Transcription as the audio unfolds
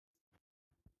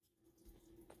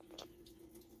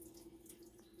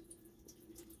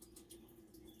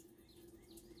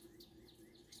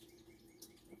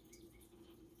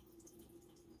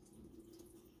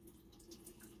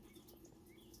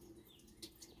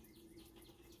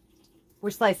We're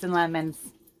slicing lemons.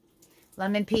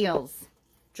 Lemon peels.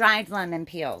 Dried lemon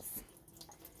peels.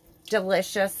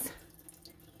 Delicious.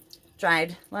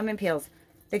 Dried lemon peels.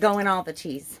 They go in all the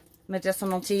teas.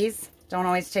 Medicinal teas don't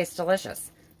always taste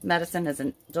delicious. Medicine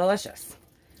isn't delicious.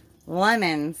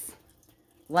 Lemons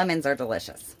are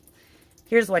delicious.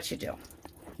 Here's what you do.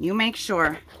 You make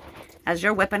sure, as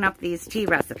you're whipping up these tea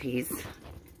recipes,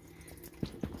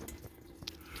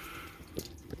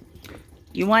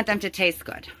 you want them to taste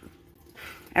good.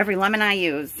 Every lemon I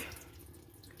use,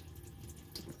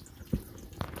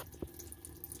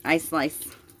 I slice,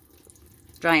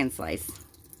 dry and slice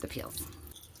the peels.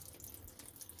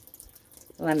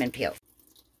 Lemon peels.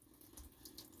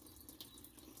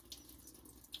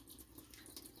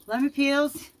 Lemon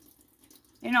peels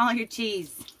in all your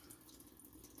teas.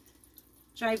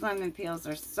 Dried lemon peels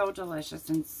are so delicious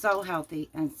and so healthy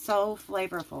and so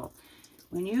flavorful.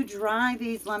 When you dry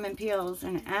these lemon peels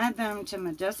and add them to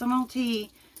medicinal tea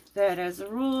that as a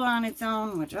rule on its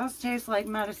own would just taste like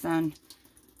medicine,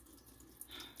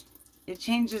 it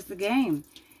changes the game.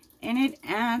 And it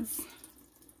adds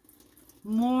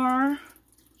more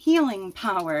healing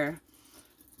power.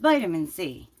 Vitamin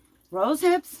C. Rose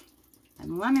hips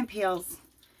and lemon peels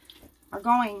are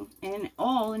going in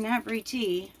all and every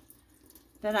tea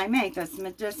that I make that's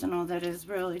medicinal, that is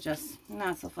really just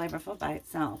not so flavorful by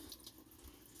itself.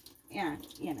 And,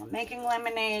 you know, making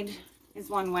lemonade is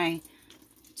one way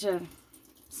to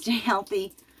stay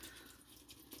healthy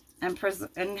and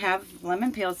have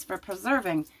lemon peels for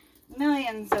preserving.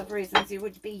 Millions of reasons you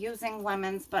would be using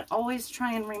lemons, but always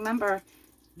try and remember,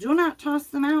 do not toss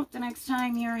them out the next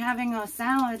time you're having a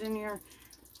salad and your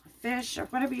fish or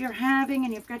whatever you're having,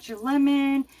 and you've got your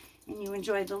lemon and you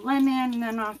enjoy the lemon, and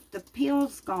then off the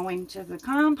peels going to the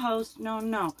compost.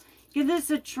 No. Give this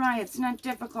a try. It's not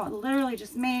difficult. I literally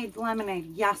just made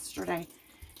lemonade yesterday,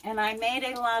 and I made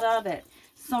a lot of it.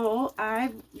 So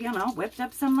I, you know, whipped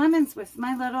up some lemons with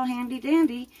my little handy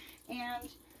dandy, and,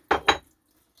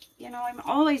 you know, I'm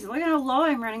always, look at how low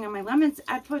I'm running on my lemons.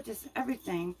 I put this,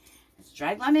 everything, it's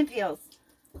dried lemon peels.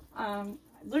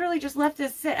 Literally just let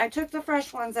this sit. I took the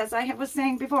fresh ones, as I was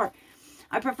saying before.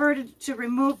 I prefer to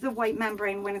remove the white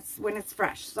membrane when it's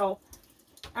fresh. So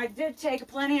I did take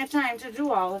plenty of time to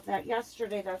do all of that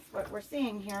yesterday. That's what we're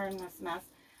seeing here in this mess.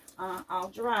 All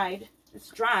dried. It's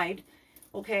dried.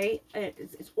 Okay,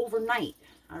 it's overnight.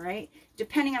 All right.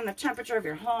 Depending on the temperature of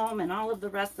your home and all of the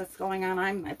rest that's going on,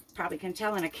 I probably can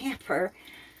tell in a camper.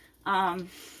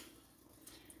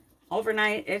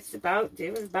 Overnight,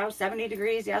 it was about 70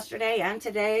 degrees yesterday and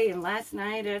today, and last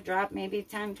night it dropped maybe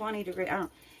 10, 20 degrees. I don't know.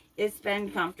 It's been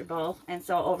comfortable, and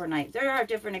so overnight. There are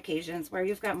different occasions where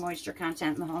you've got moisture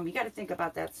content in the home. You got to think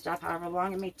about that stuff, however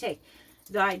long it may take.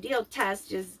 The ideal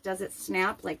test is, does it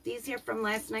snap? Like these here from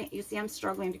last night, you see I'm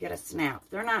struggling to get a snap.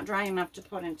 They're not dry enough to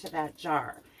put into that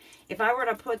jar. If I were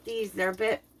to put these, they're a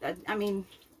bit, I mean,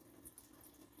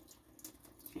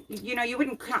 you know, you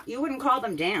wouldn't call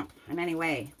them damp in any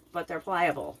way, but they're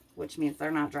pliable, which means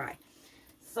they're not dry.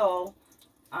 So,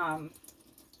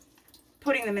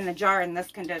 putting them in the jar in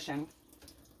this condition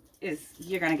is,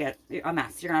 you're going to get a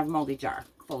mess. You're going to have a moldy jar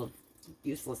full of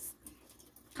useless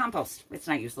compost. It's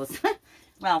not useless.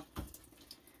 Well,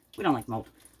 we don't like mold.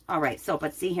 All right. So,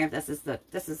 but see here, this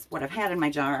is what I've had in my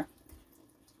jar.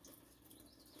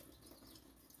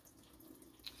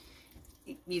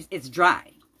 It's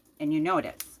dry, and you know it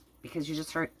is, because you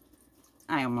just heard,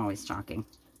 I am always talking.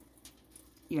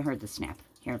 You heard the snap.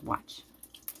 Here, watch.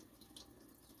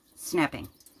 Snapping.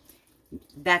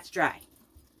 That's dry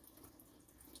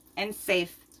and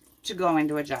safe to go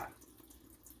into a jar.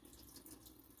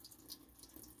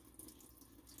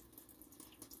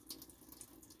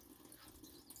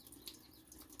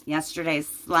 Yesterday's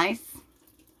slice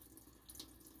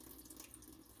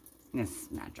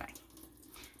is not dry.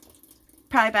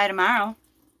 Probably by tomorrow.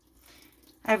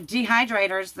 I have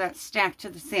dehydrators that stack to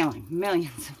the ceiling.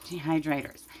 Millions of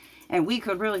dehydrators. And we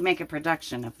could really make a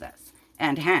production of this,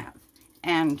 and have.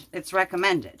 And it's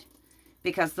recommended,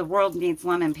 because the world needs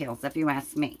lemon peels, if you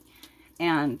ask me.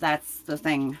 And that's the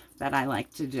thing that I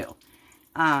like to do.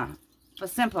 The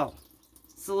simple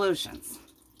solutions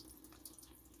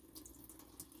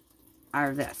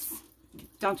are this.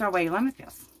 Don't throw away your lemon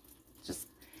peels. Just,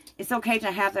 it's okay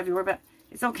to have everywhere, but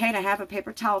it's okay to have a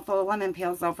paper towel full of lemon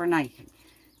peels overnight,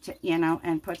 you know,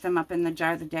 and put them up in the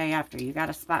jar the day after. You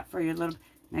got a spot for your little,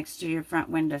 next to your front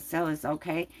windowsill is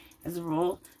okay. As a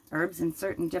rule, herbs and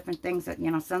certain different things that,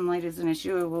 you know, sunlight is an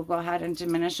issue, it will go ahead and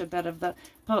diminish a bit of the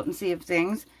potency of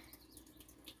things.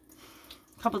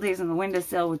 A couple days on the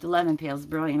windowsill with the lemon peels,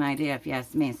 brilliant idea if you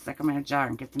ask me. Stick them in a jar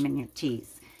and get them in your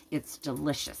teas. It's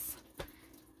delicious.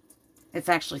 It's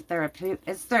actually therapeutic.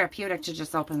 It's therapeutic to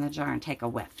just open the jar and take a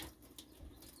whiff.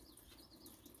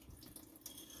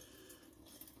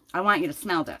 I want you to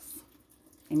smell this,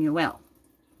 and you will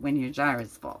when your jar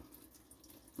is full.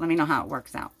 Let me know how it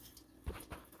works out.